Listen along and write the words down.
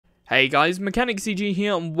Hey guys, Mechanic CG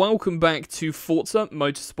here and welcome back to Forza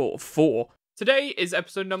Motorsport 4. Today is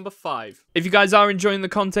episode number 5. If you guys are enjoying the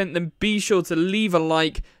content, then be sure to leave a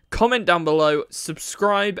like, comment down below,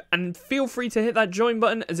 subscribe, and feel free to hit that join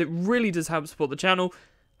button as it really does help support the channel.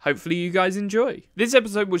 Hopefully you guys enjoy. This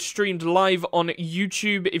episode was streamed live on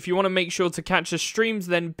YouTube. If you want to make sure to catch the streams,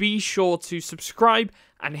 then be sure to subscribe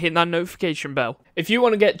and hit that notification bell. If you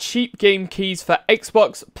want to get cheap game keys for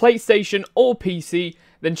Xbox, PlayStation, or PC,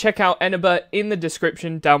 then check out Eneba in the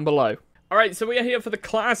description down below. Alright, so we are here for the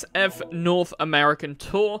Class F North American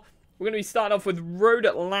Tour. We're going to be starting off with Road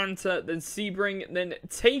Atlanta, then Sebring, then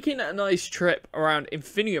taking a nice trip around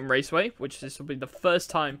Infineon Raceway, which this will be the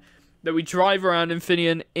first time that we drive around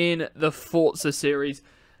Infineon in the Forza series.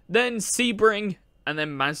 Then Sebring, and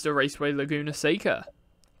then Mazda Raceway Laguna Seca.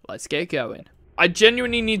 Let's get going. I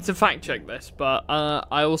genuinely need to fact check this, but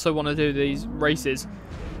I also want to do these races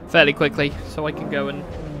fairly quickly so I can go and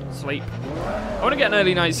sleep. I want to get an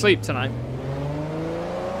early night's sleep tonight.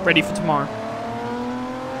 Ready for tomorrow.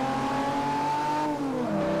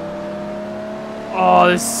 Oh,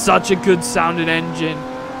 this is such a good sounding engine.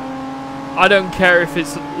 I don't care if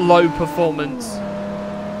it's low performance.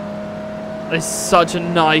 It's such a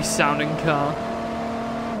nice sounding car.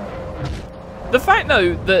 The fact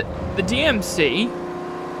though that the DMC,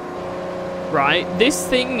 right, this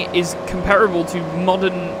thing is comparable to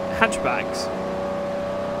modern hatchbacks.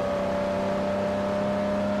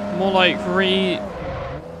 More like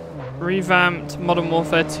revamped Modern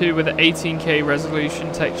Warfare 2 with 18K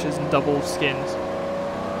resolution, textures, and double skins.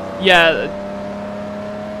 Yeah.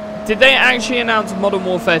 Did they actually announce Modern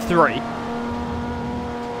Warfare 3?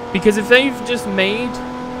 Because if they've just made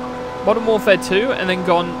Modern Warfare 2 and then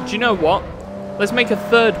gone, do you know what? Let's make a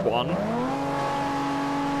third one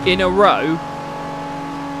in a row.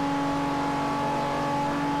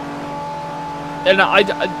 And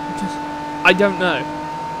I don't know.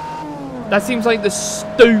 That seems like the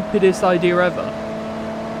stupidest idea ever.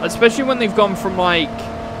 Especially when they've gone from like...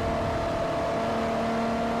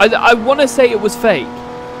 I want to say it was fake.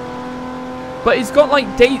 But it's got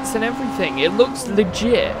like dates and everything. It looks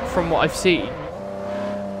legit from what I've seen.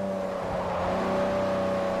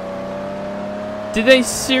 Did they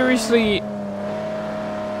seriously...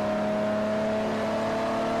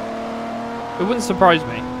 It wouldn't surprise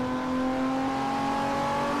me.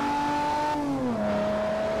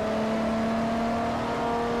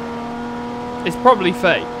 It's probably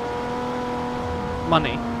fake.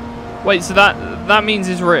 Money. Wait, so that means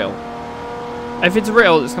it's real. If it's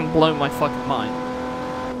real, it's gonna blow my fucking mind.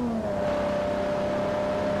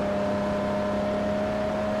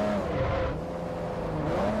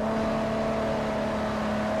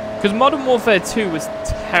 Because Modern Warfare 2 was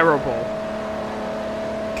terrible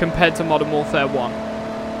compared to Modern Warfare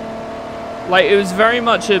 1. Like, it was very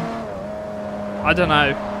much a... I don't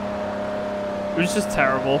know. It was just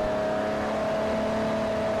terrible.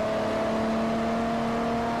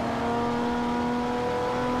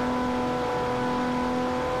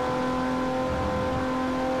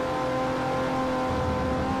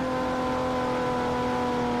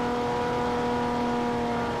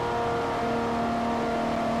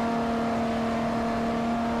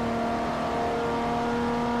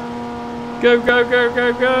 Go, go, go,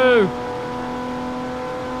 go, go!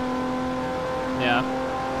 Yeah.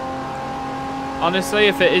 Honestly,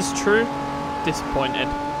 if it is true, disappointed.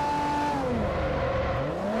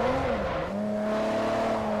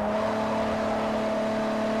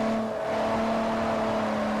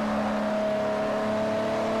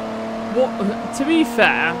 Well, to be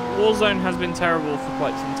fair, Warzone has been terrible for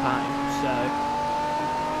quite some time, so...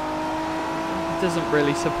 It doesn't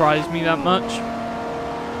really surprise me that much.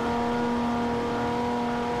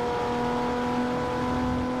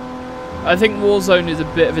 I think Warzone is a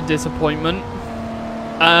bit of a disappointment.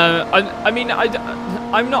 I'm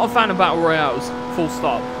not a fan of Battle Royales, full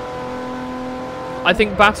stop. I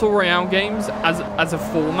think Battle Royale games, as a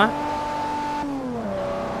format,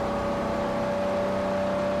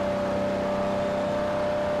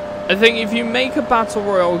 I think if you make a Battle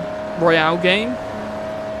Royale game,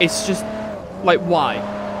 it's just, like, why?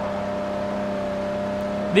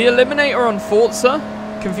 The Eliminator on Forza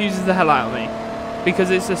confuses the hell out of me.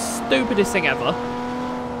 Because it's the stupidest thing ever.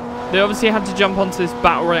 They obviously had to jump onto this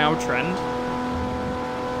Battle Royale trend.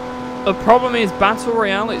 The problem is Battle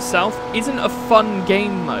Royale itself isn't a fun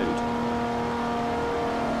game mode.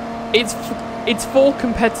 It's for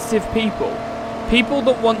competitive people. People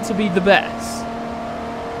that want to be the best.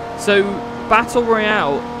 So Battle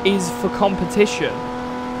Royale is for competition.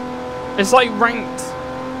 It's like ranked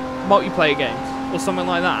multiplayer games or something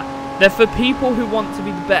like that. They're for people who want to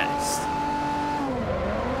be the best.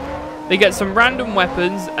 They get some random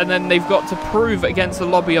weapons, and then they've got to prove against a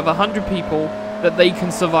lobby of 100 people that they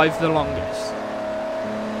can survive the longest.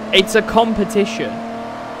 It's a competition.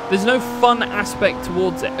 There's no fun aspect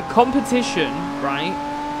towards it. A competition, right,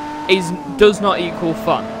 does not equal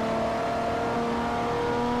fun.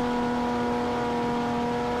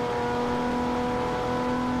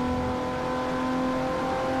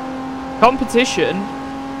 Competition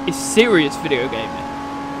is serious video gaming.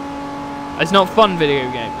 It's not fun video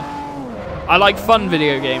gaming. I like fun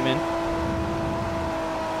video gaming.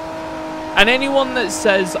 And anyone that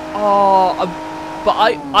says, oh, but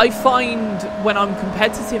I find when I'm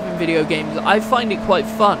competitive in video games, I find it quite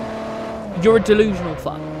fun. You're a delusional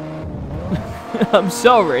fan. I'm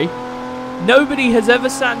sorry. Nobody has ever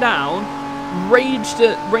sat down, raged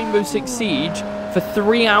at Rainbow Six Siege for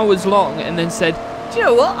 3 hours long, and then said, do you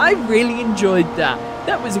know what? I really enjoyed that.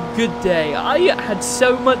 That was a good day. I had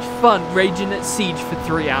so much fun raging at Siege for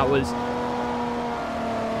 3 hours.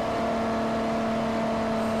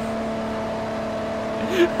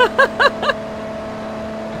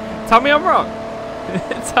 Tell me I'm wrong.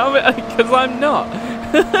 Tell me, because I'm not.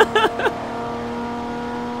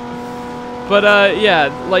 But yeah,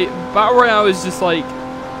 like Battle Royale is just like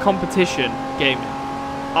competition gaming.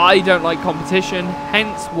 I don't like competition,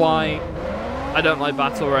 hence why I don't like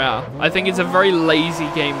Battle Royale. I think it's a very lazy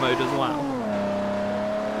game mode as well.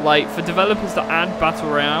 Like, for developers to add Battle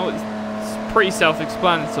Royale, it's pretty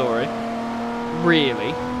self-explanatory.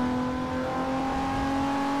 Really.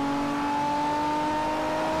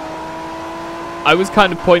 I was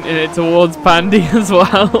kind of pointing it towards Pandy as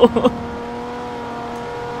well.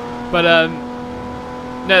 But,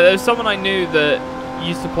 no, there's someone I knew that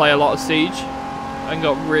used to play a lot of Siege and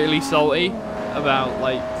got really salty about,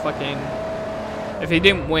 like, fucking... If he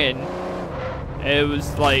didn't win, it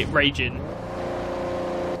was like raging.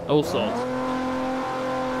 All sorts.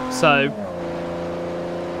 So,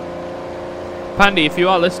 Pandy, if you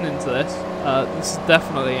are listening to this, this is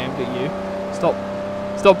definitely aimed at you.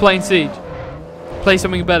 Stop playing Siege. Play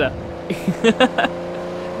something better.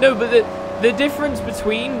 No, but the difference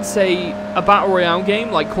between, say, a Battle Royale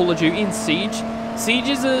game like Call of Duty and Siege, Siege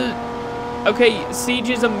is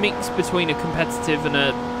a mix between a competitive and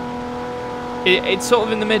a... It's sort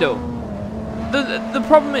of in the middle. The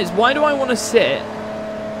problem is, why do I want to sit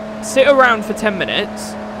around for 10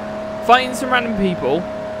 minutes, fighting some random people,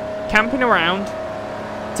 camping around,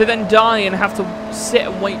 to then die and have to sit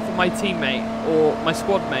and wait for my teammate or my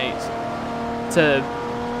squad mates to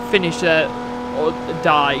finish it or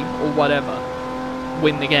die or whatever,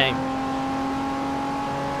 win the game?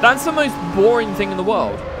 That's the most boring thing in the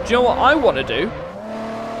world. Do you know what I want to do?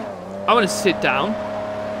 I want to sit down.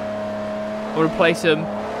 I want to play some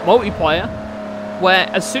multiplayer, where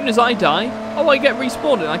as soon as I die, oh, I get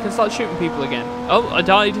respawned and I can start shooting people again. Oh, I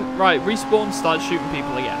died. Right, respawn, start shooting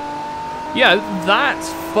people again. Yeah, that's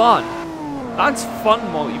fun. That's fun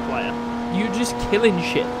multiplayer. You're just killing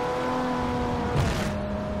shit.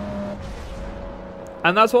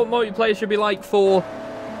 And that's what multiplayer should be like for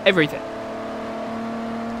everything.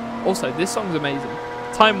 Also, this song's amazing.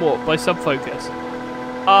 Time Warp by Subfocus.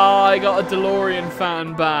 Ah, I got a DeLorean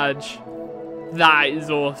fan badge. That is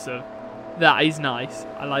awesome. That is nice.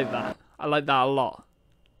 I like that. I like that a lot.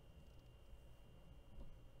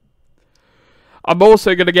 I'm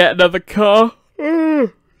also going to get another car.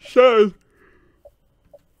 So,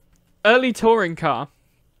 early touring car.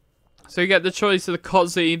 So you get the choice of the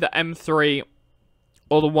Cozzy, the M3,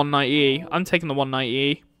 or the 190E. I'm taking the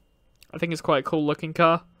 190E. I think it's quite a cool looking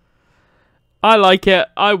car. I like it.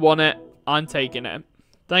 I want it. I'm taking it.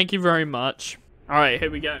 Thank you very much. Alright, here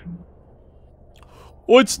we go.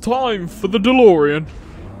 Oh, it's time for the DeLorean.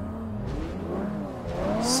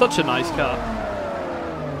 Such a nice car.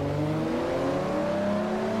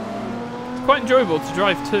 It's quite enjoyable to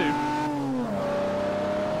drive too.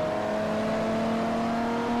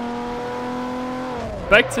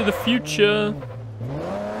 Back to the Future.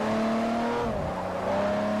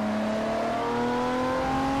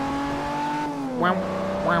 Wow,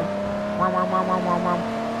 wow, wow, wow, wow, wow, wow, wow,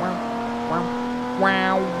 wow,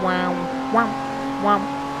 wow, wow, wow. Wow,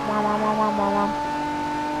 wow, wow, wow, wow, wow.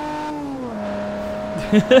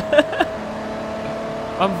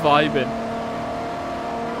 I'm vibing.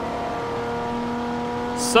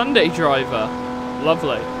 Sunday driver.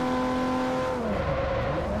 Lovely.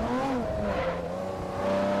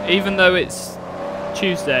 Even though it's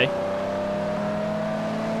Tuesday.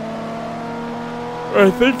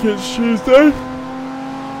 I think it's Tuesday.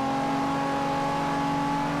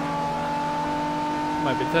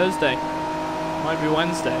 Might be Thursday. Might be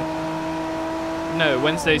Wednesday. No,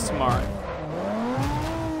 Wednesday's tomorrow.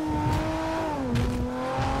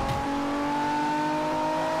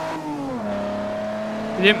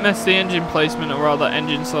 You didn't mess the engine placement, or rather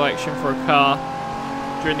engine selection for a car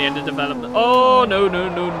during the end of development. Oh, no, no,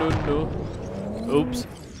 no, no, no. Oops.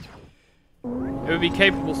 It would be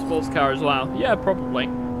capable sports car as well. Yeah, probably.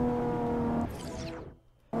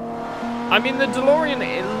 I mean, the DeLorean,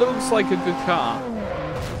 it looks like a good car.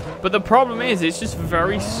 But the problem is, it's just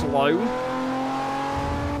very slow.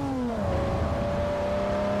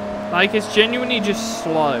 Like, it's genuinely just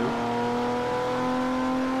slow.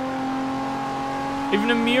 Even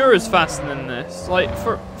a Miura's faster than this. Like,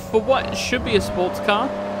 for what should be a sports car,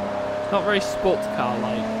 it's not very sports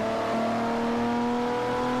car-like.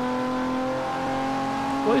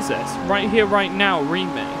 What is this? Right Here, Right Now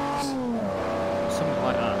remix. Something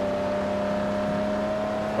like that.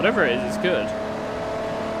 Whatever it is, it's good.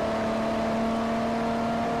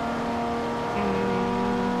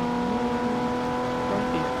 Right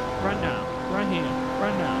here, right now, right here,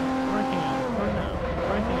 right now, right here, right now,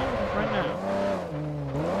 right here, right now.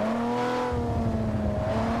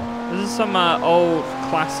 This is some old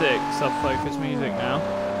classic self-focus music now.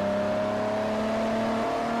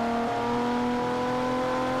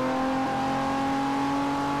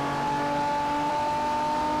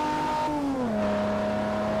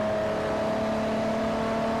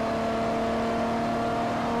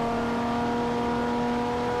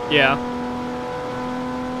 Yeah.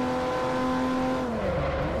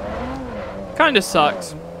 Kinda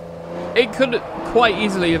sucks. It could quite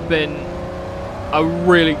easily have been a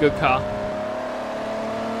really good car.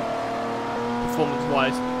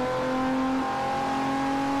 Performance-wise.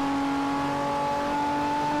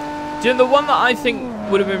 Do you know the one that I think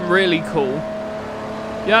would have been really cool?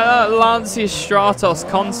 Yeah, that Lancia Stratos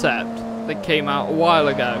concept that came out a while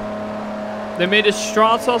ago. They made a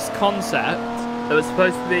Stratos concept that was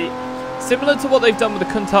supposed to be similar to what they've done with the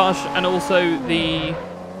Countach and also the...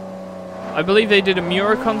 I believe they did a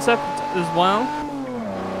Miura concept as well.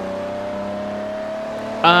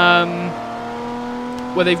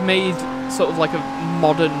 Where they've made sort of like a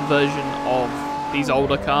modern version of these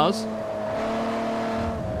older cars.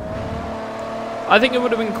 I think it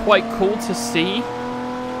would have been quite cool to see.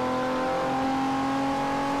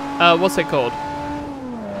 What's it called?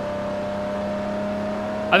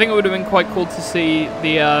 I think it would have been quite cool to see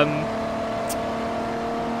the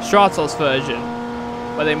Stratos version,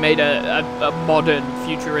 where they made a modern,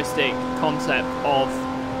 futuristic concept of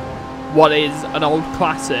what is an old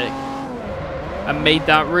classic and made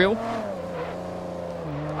that real.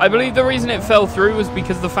 I believe the reason it fell through was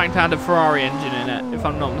because the fact it had a Ferrari engine in it, if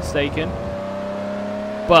I'm not mistaken.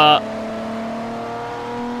 But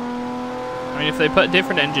I mean, if they put a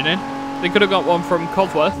different engine in, they could have got one from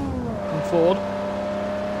Cosworth, from Ford.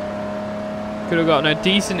 Could have gotten a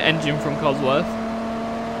decent engine from Cosworth.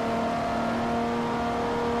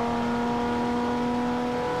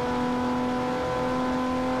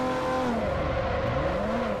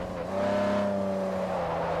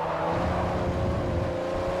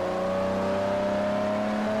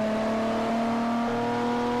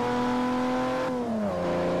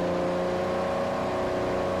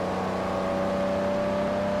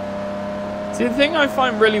 See, the thing I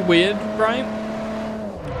find really weird, right,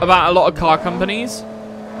 about a lot of car companies,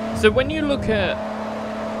 so when you look at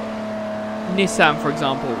Nissan, for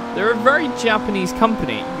example, they're a very Japanese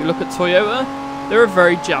company. You look at Toyota, they're a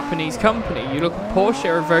very Japanese company. You look at Porsche,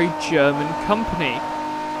 they're a very German company.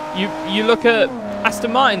 You look at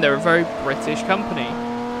Aston Martin, they're a very British company.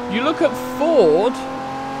 You look at Ford,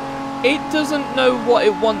 it doesn't know what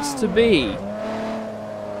it wants to be.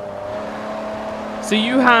 So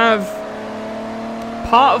you have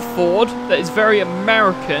part of Ford that is very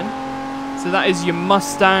American, so that is your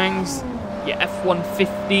Mustangs, your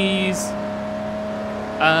F-150s,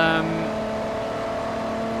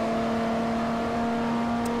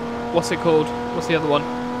 what's it called? What's the other one?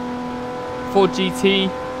 Ford GT.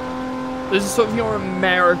 This is sort of your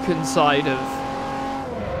American side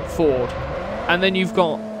of Ford, and then you've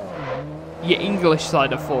got your English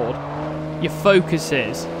side of Ford, your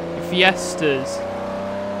Focuses, your Fiestas,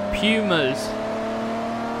 Pumas.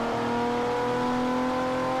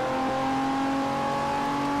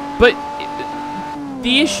 But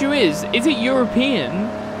the issue is it European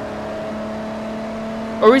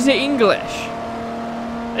or is it English?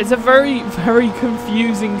 It's a very, very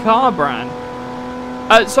confusing car brand.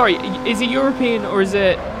 Sorry, is it European or is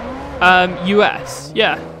it US?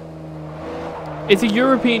 Yeah. It's a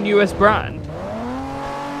European US brand.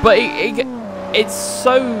 But it's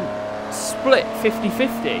so split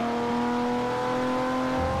 50-50.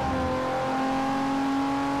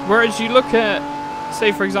 Whereas you look at,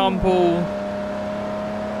 say, for example,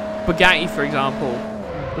 Bugatti, for example,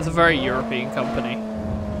 is a very European company.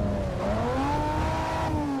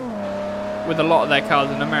 with a lot of their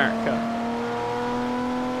cars in America.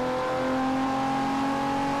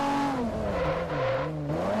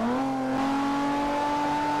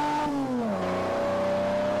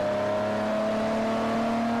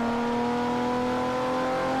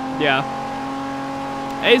 Yeah.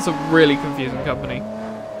 It is a really confusing company.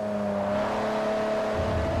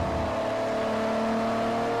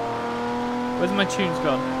 Where's my tunes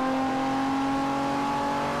gone?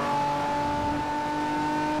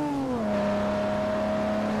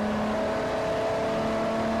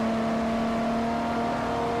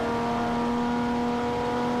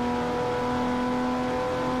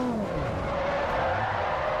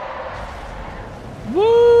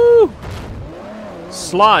 Woo!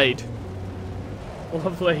 Slide.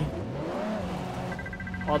 Lovely.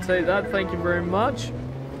 I'll take that, thank you very much.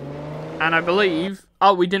 And I believe...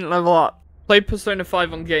 Oh, we didn't level up. Played Persona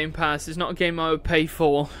 5 on Game Pass. It's not a game I would pay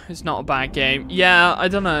for. It's not a bad game. Yeah, I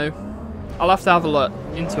don't know. I'll have to have a look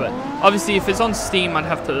into it. Obviously, if it's on Steam, I'd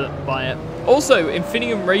have to buy it. Also,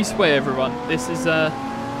 Infineon Raceway, everyone. This is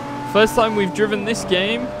first time we've driven this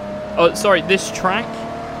game. Oh, sorry, this track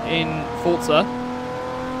in Forza.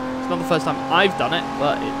 It's not the first time I've done it,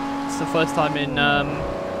 but it's the first time in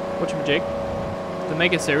whatchamajig, the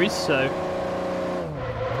Mega Series. So.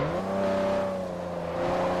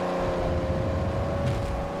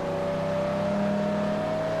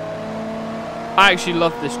 I actually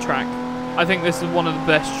love this track. I think this is one of the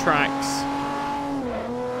best tracks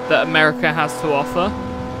that America has to offer.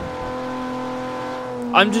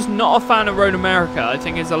 I'm just not a fan of Road America. I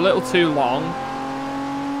think it's a little too long.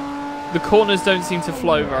 The corners don't seem to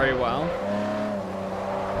flow very well.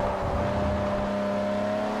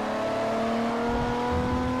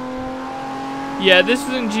 Yeah, this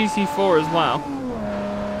was in GT4 as well.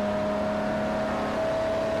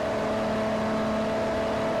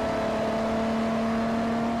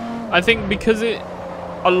 I think because a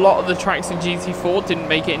lot of the tracks in GT4 didn't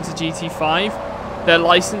make it into GT5, their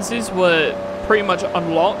licenses were pretty much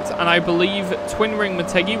unlocked, and I believe Twin Ring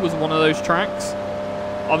Motegi was one of those tracks.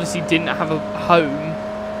 Obviously didn't have a home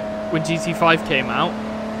when GT5 came out.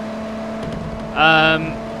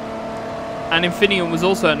 And Infineon was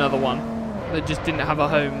also another one that just didn't have a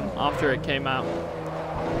home after it came out.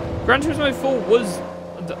 Gran Turismo 4 was,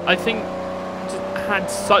 I think, just had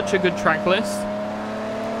such a good track list.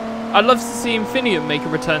 I'd love to see Infineon make a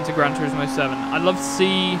return to Gran Turismo 7. I'd love to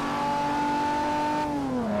see...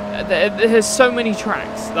 There's so many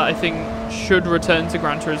tracks that I think should return to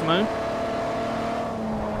Gran Turismo.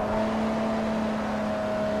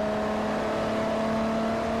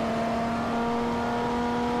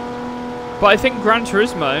 But I think Gran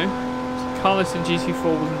Turismo, Carlos in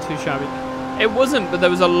GT4 wasn't too shabby. It wasn't, but there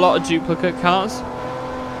was a lot of duplicate cars.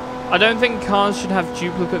 I don't think cars should have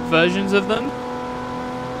duplicate versions of them.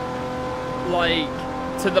 Like,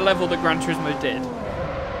 to the level that Gran Turismo did.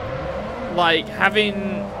 Like, having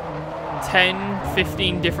 10,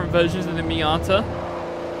 15 different versions of the Miata.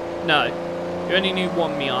 No. You only need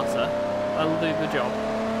one Miata. That'll do the job.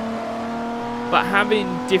 But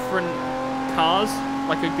having different cars,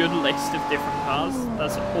 like a good list of different cars,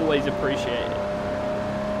 that's always appreciated.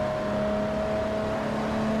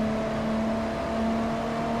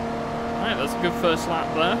 Alright, that's a good first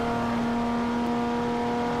lap there.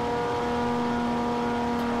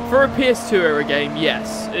 For a PS2 era game,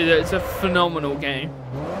 yes, it's a phenomenal game.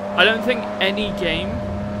 I don't think any game,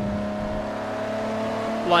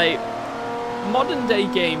 like, modern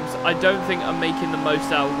day games, I don't think are making the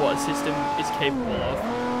most out of what a system is capable of.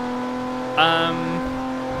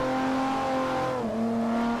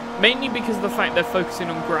 Mainly because of the fact they're focusing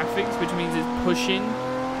on graphics, which means it's pushing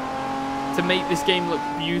to make this game look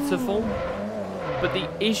beautiful. But the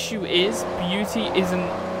issue is, beauty isn't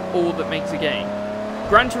all that makes a game.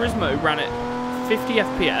 Gran Turismo ran at 50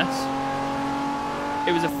 FPS.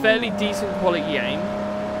 It was a fairly decent quality game.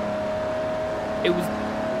 It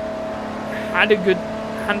had a good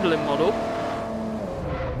handling model.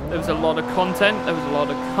 There was a lot of content. There was a lot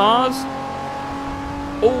of cars.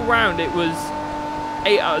 All round, it was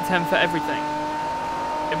 8 out of 10 for everything,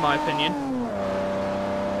 in my opinion,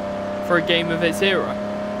 for a game of its era.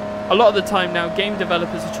 A lot of the time now, game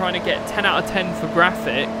developers are trying to get 10 out of 10 for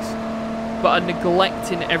graphics, but are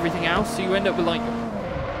neglecting everything else, so you end up with like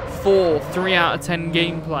 3 out of 10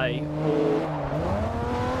 gameplay, or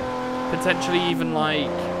potentially even like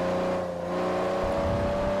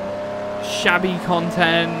shabby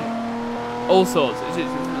content, all sorts.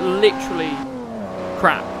 It's literally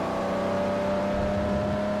crap.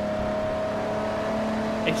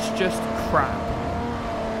 It's just crap.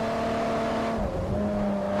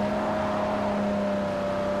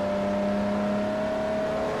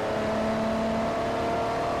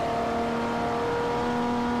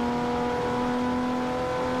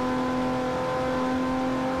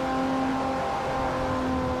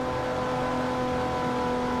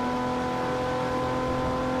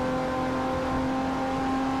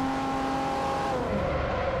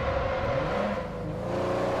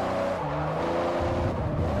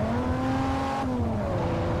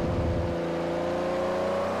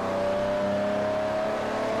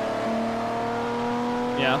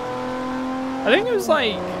 Yeah. I think it was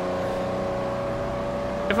like,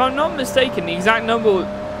 if I'm not mistaken, the exact number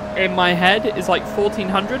in my head is like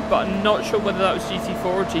 1400, but I'm not sure whether that was GT4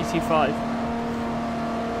 or GT5.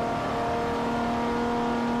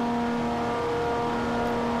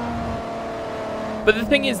 But the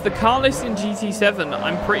thing is, the car list in GT7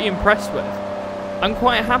 I'm pretty impressed with. I'm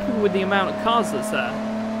quite happy with the amount of cars that's there.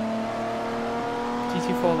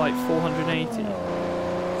 GT4 like 480.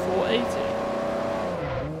 480?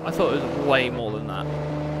 I thought it was way more than that.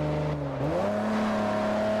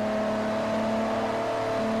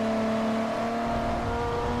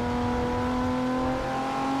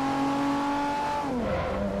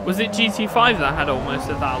 Was it GT5 that had almost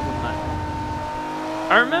 1,000 then?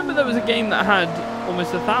 I remember there was a game that had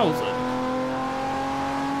almost 1,000.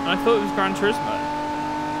 And I thought it was Gran Turismo.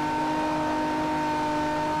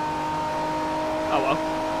 Oh well.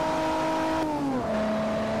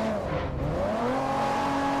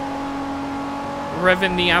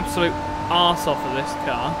 Revving the absolute arse off of this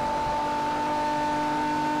car.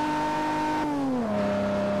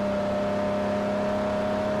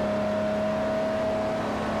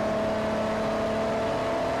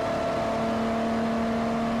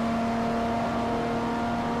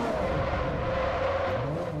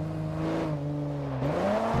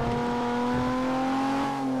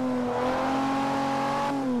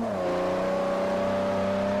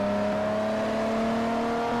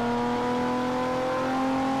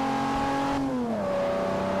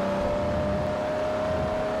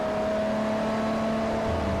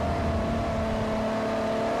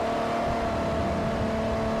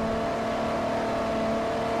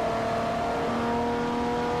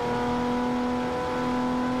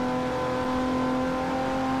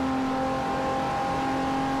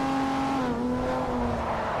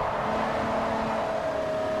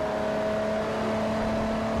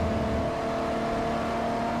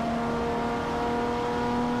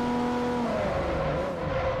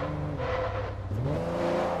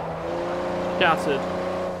 Shattered.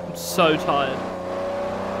 I'm so tired.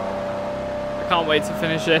 I can't wait to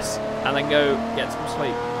finish this and then go get some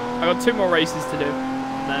sleep. I got 2 more races to do,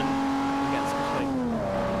 and then I'll get some sleep.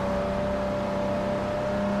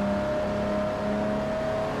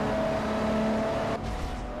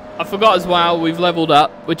 I forgot as well, we've leveled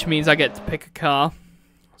up, which means I get to pick a car.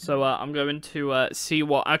 So I'm going to see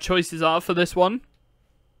what our choices are for this one.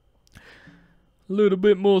 A little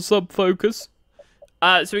bit more sub-focus.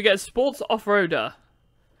 So we get a sports off-roader.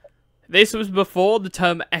 This was before the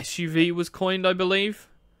term SUV was coined, I believe.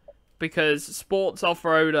 Because sports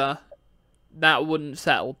off-roader, that wouldn't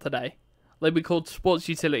settle today. They'd be called sports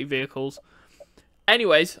utility vehicles.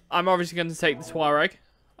 Anyways, I'm obviously going to take the Touareg.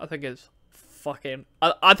 I think it's fucking...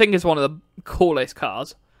 I think it's one of the coolest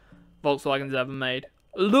cars Volkswagen's ever made.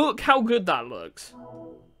 Look how good that looks.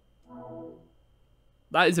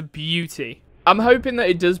 That is a beauty. I'm hoping that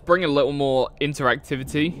it does bring a little more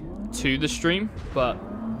interactivity to the stream, but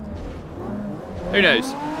who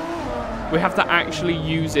knows? We have to actually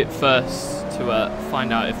use it first to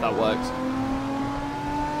find out if that works.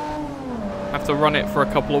 Have to run it for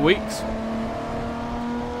a couple of weeks.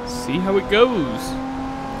 See how it goes.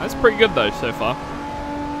 That's pretty good though so far.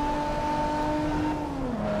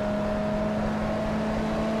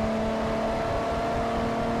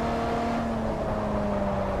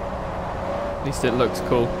 At least it looks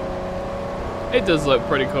cool. It does look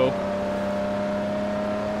pretty cool.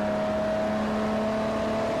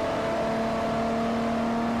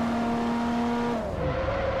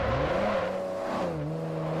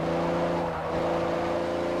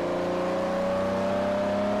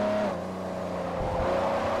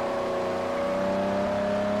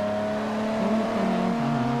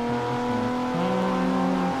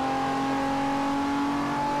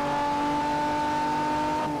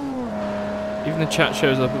 Even the chat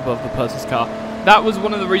shows up above the person's car. That was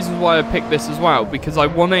one of the reasons why I picked this as well, because I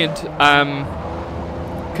wanted,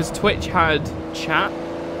 because Twitch had chat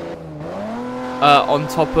on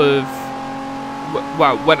top of,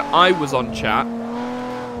 well, when I was on chat,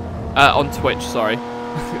 on Twitch, sorry.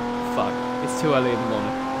 Fuck, it's too early in the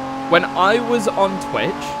morning. When I was on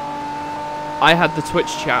Twitch, I had the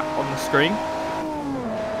Twitch chat on the screen,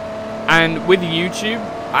 and with YouTube,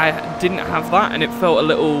 I didn't have that, and it felt a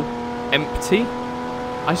little empty.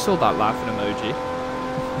 I saw that laughing emoji.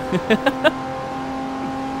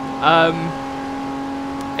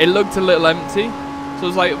 It looked a little empty, so I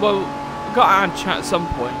was like, well, I've got to add chat at some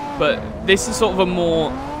point, but this is sort of a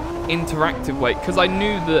more interactive way, because I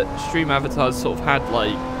knew that stream avatars sort of had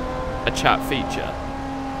like a chat feature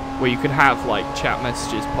where you could have like chat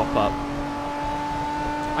messages pop up.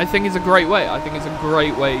 I think it's a great way. I think it's a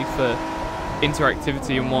great way for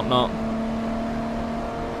interactivity and whatnot.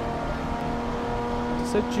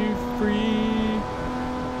 Set you free.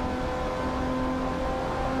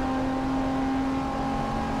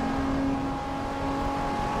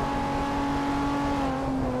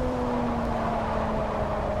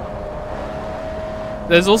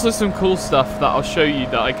 There's also some cool stuff that I'll show you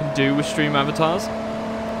that I can do with stream avatars.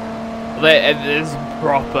 There's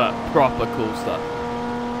proper cool stuff.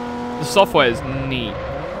 The software is neat.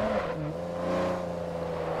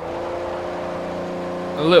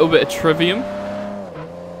 A little bit of trivium.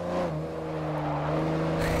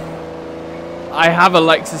 I have a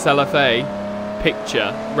Lexus LFA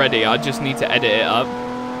picture ready. I just need to edit it up.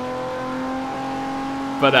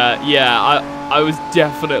 But yeah, I was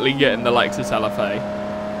definitely getting the Lexus LFA.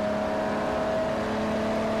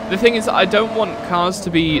 The thing is, I don't want cars to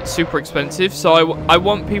be super expensive, so I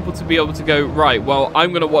want people to be able to go, right, well, I'm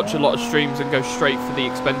going to watch a lot of streams and go straight for the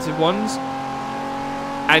expensive ones,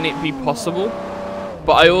 and it be possible.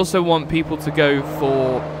 But I also want people to go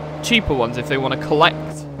for cheaper ones if they want to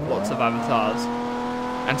collect lots of avatars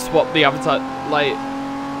and swap the avatar, like,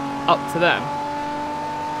 up to them.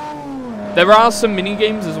 There are some mini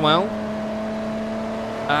games as well,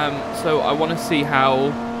 so I want to see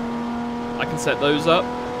how I can set those up.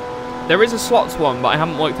 There is a slots one, but I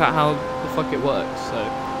haven't worked out how the fuck it works, so.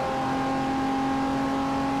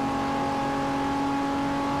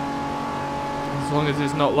 As long as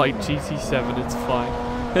it's not like GT7, it's fine.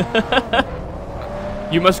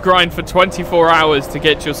 You must grind for 24 hours to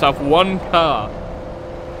get yourself one car.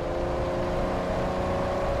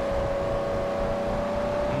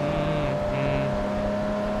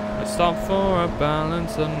 Let's stop for a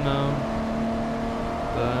balance unknown.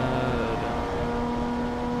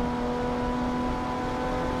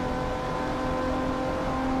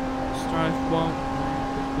 Strife won't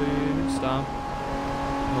completely stop,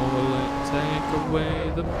 nor will it take away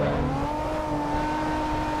the pain.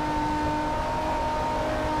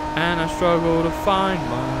 And I struggle to find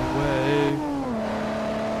my way.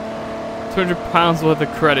 £200 worth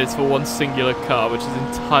of credits for one singular car, which is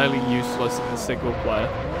entirely useless in the single player.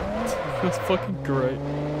 That's fucking great.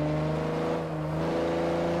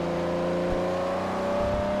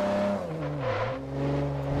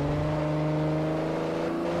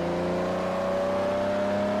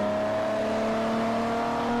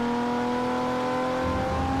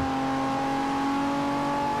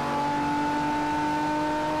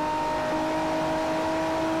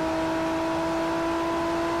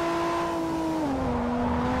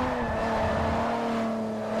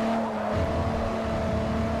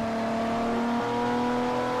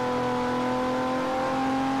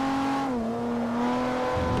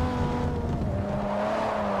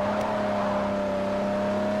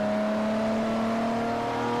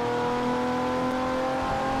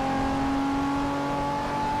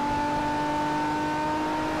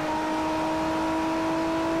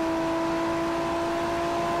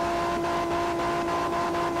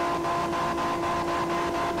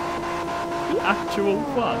 Actual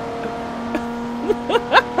fuck.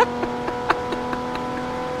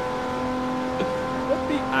 What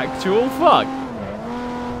the actual fuck?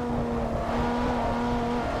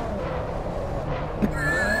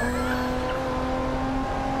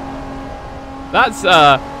 That's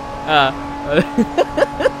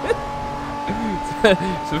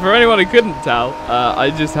so for anyone who couldn't tell,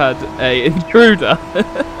 I just had a intruder.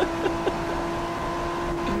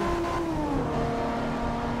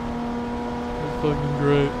 Fucking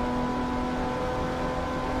great.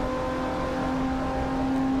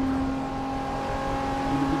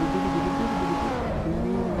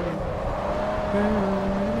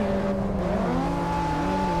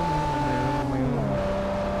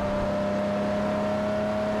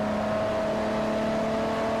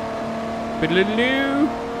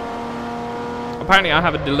 Apparently I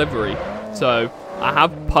have a delivery, so I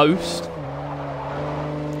have post,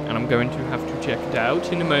 and I'm going to have to check it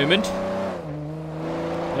out in a moment.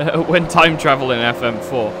 When time travel in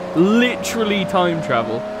FM4. Literally time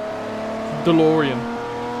travel. DeLorean.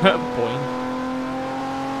 Point.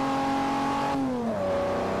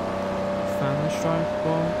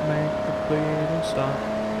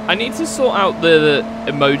 I need to sort out the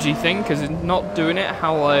emoji thing because it's not doing it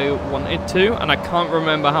how I want it to, and I can't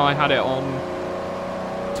remember how I had it on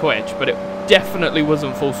Twitch, but it definitely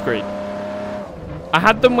wasn't full screen. I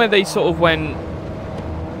had them where they sort of went...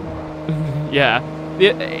 yeah.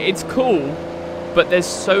 It's cool, but there's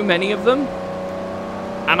so many of them,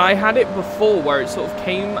 and I had it before where it sort of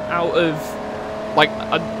came out of, like,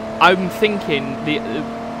 I'm thinking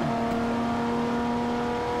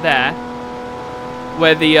there,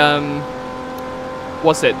 where the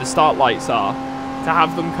what's it, the start lights are, to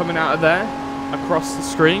have them coming out of there across the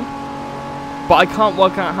screen. But I can't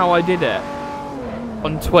work out how I did it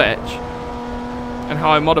on Twitch and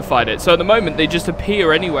how I modified it. So at the moment, they just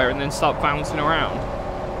appear anywhere and then start bouncing around.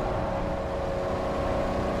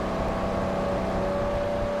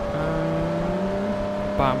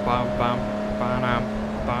 Bam, bam, bam, bam,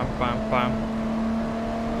 bam, bam, bam.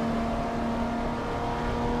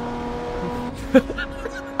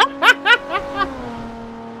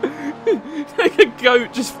 Like a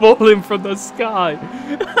goat just falling from the sky.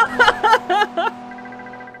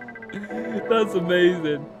 That's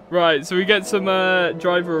amazing. Right, so we get some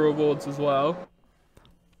driver rewards as well.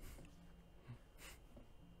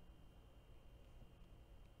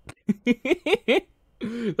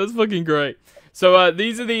 That's fucking great. So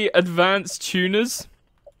these are the advanced tuners.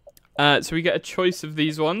 So we get a choice of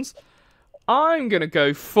these ones. I'm going to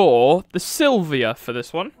go for the Sylvia for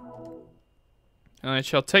this one. I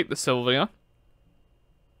shall take the Sylvia.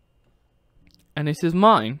 And it is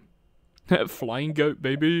mine. Flying goat,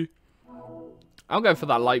 baby. I'll go for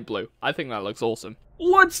that light blue. I think that looks awesome.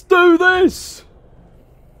 Let's do this!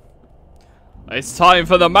 It's time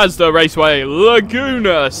for the Mazda Raceway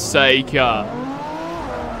Laguna Seca.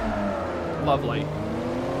 Lovely.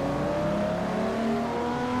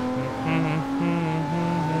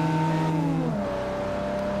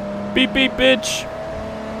 Beep beep bitch.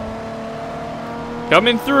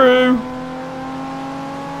 Coming through.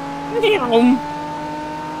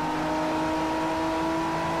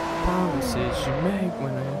 Promises you make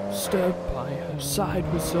when I stood by her side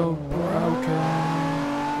was so broken.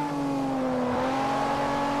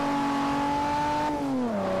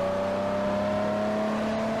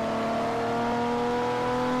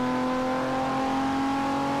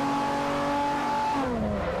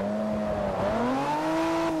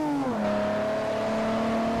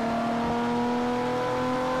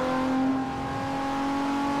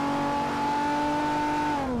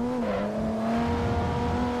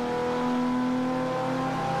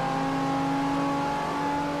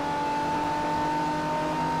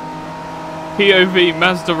 POV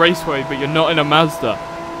Mazda Raceway, but you're not in a Mazda.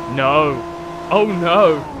 No. Oh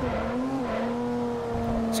no.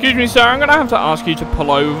 Excuse me, sir, I'm gonna have to ask you to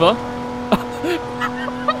pull over.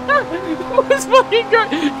 What's fucking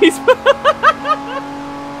great? He's...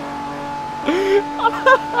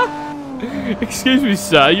 Excuse me,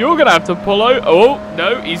 sir, you're gonna have to pull over. Oh,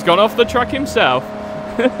 no, he's gone off the track himself.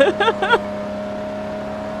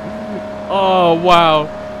 Oh, wow.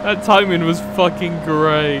 That timing was fucking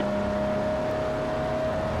great.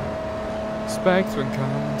 Respect when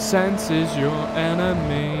common sense is your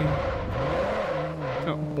enemy.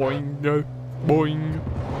 Oh, boing, boing.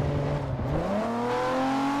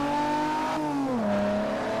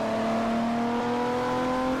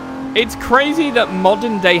 It's crazy that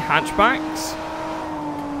modern day hatchbacks,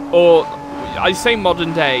 or I say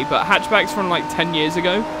modern day, but hatchbacks from like 10 years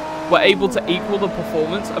ago were able to equal the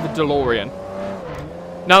performance of a DeLorean.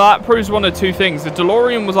 Now that proves one of two things. The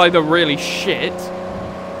DeLorean was either really shit,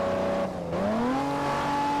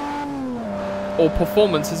 or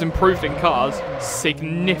performance has improved in cars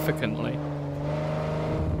significantly.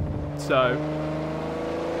 So,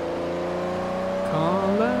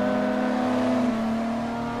 Colin.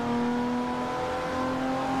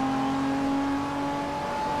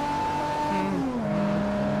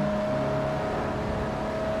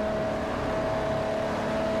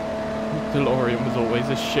 DeLorean was always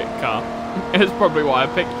a shit car. It's probably why I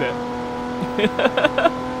picked it.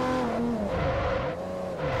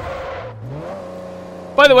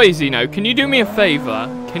 By the way, Zeno, can you do me a favor?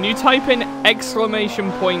 Can you type in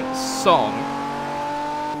 !song?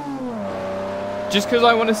 Just because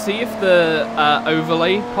I want to see if the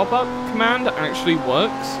overlay pop-up command actually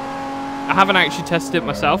works. I haven't actually tested it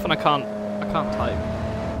myself, and I can't type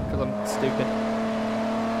because I'm stupid.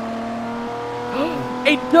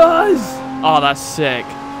 It does! Oh, that's sick.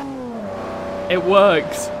 It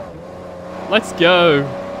works. Let's go.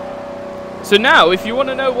 So now, if you want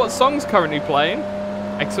to know what song's currently playing,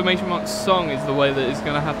 !song is the way that it's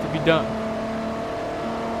going to have to be done.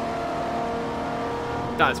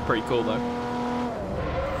 That's pretty cool, though.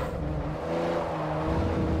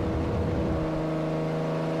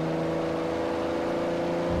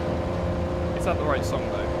 Is that the right song,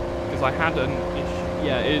 though? Because I had an issue.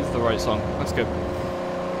 Yeah, it is the right song. That's good.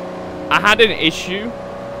 I had an issue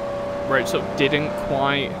where it sort of didn't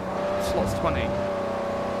quite... Slots 20.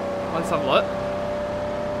 Let's have a look.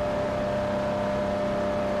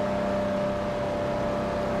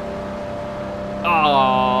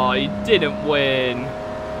 Oh, he didn't win.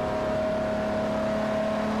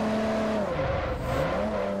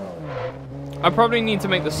 I probably need to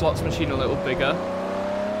make the slots machine a little bigger.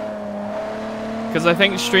 Because I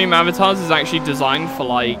think Stream Avatars is actually designed for,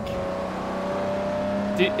 like...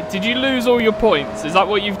 Did you lose all your points? Is that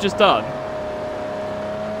what you've just done?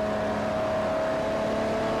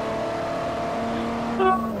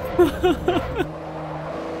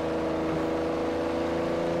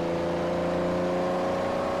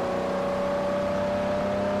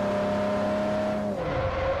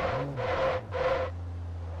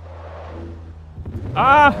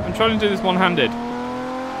 Ah! I'm trying to do this one-handed.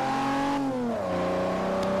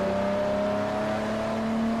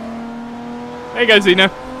 There you go, Zeno.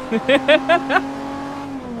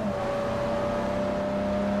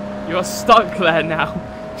 You are stuck there now.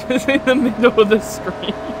 Just in the middle of the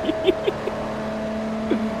screen.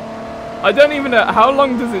 I don't even know. How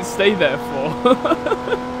long does it stay there for?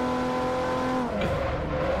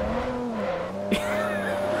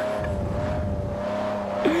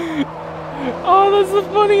 Oh, that's the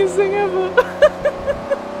funniest thing ever.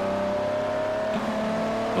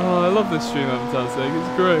 Oh, I love this Stream Avatar thing.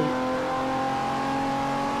 It's great.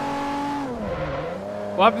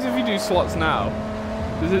 What happens if you do slots now?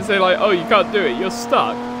 Does it say like, oh, you can't do it, you're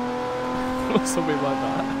stuck? Or something like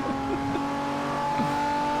that.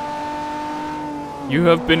 You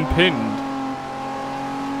have been pinned.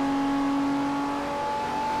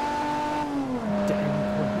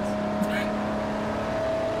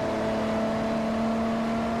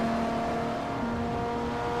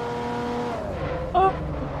 Oh.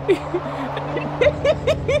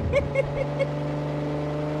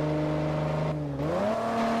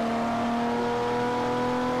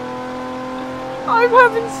 I'm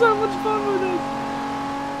having so much fun with this.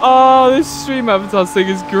 Oh, this Stream Avatar thing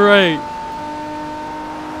is great.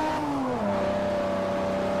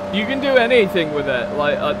 You can do anything with it.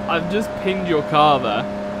 Like, I've just pinned your car there.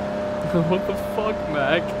 What the fuck,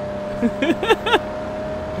 Mac?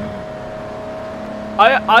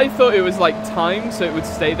 I thought it was like timed, so it would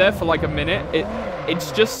stay there for like a minute.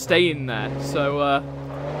 It's just staying there. So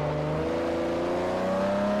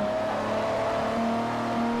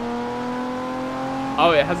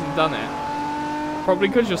oh, it hasn't done it. Probably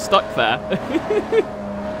because you're stuck there.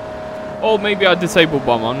 Or maybe I disabled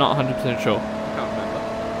bomb. I'm not 100% sure. Can't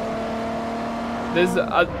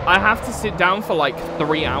remember. I have to sit down for like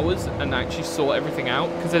 3 hours and actually sort everything out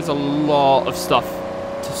because there's a lot of stuff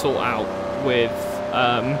to sort out with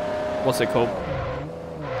what's it called?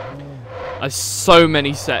 There's so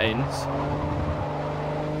many settings.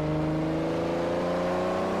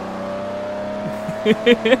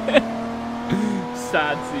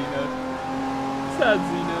 Sad Xeno. Sad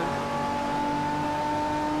Xeno.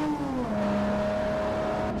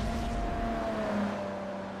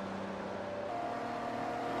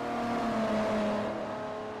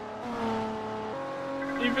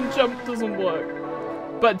 Even jump doesn't work.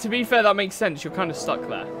 But to be fair, that makes sense. You're kind of stuck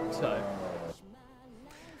there. So.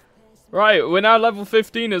 Right, we're now level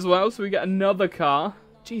 15 as well, so we get another car.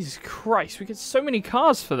 Jesus Christ, we get so many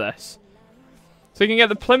cars for this. So you can get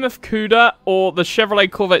the Plymouth Cuda or the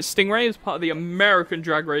Chevrolet Corvette Stingray as part of the American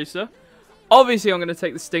Drag Racer. Obviously, I'm going to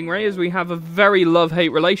take the Stingray as we have a very love-hate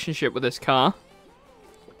relationship with this car.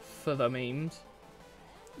 For the memes.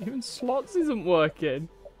 Even slots isn't working.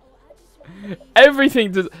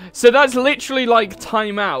 Everything does. So that's literally like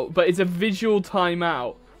timeout, but it's a visual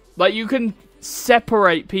timeout. Like you can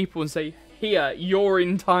separate people and say, here, you're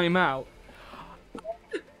in timeout.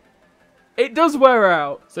 It does wear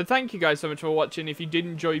out. So thank you guys so much for watching. If you did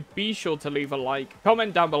enjoy, be sure to leave a like,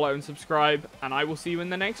 comment down below and subscribe. And I will see you in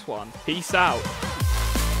the next one. Peace out.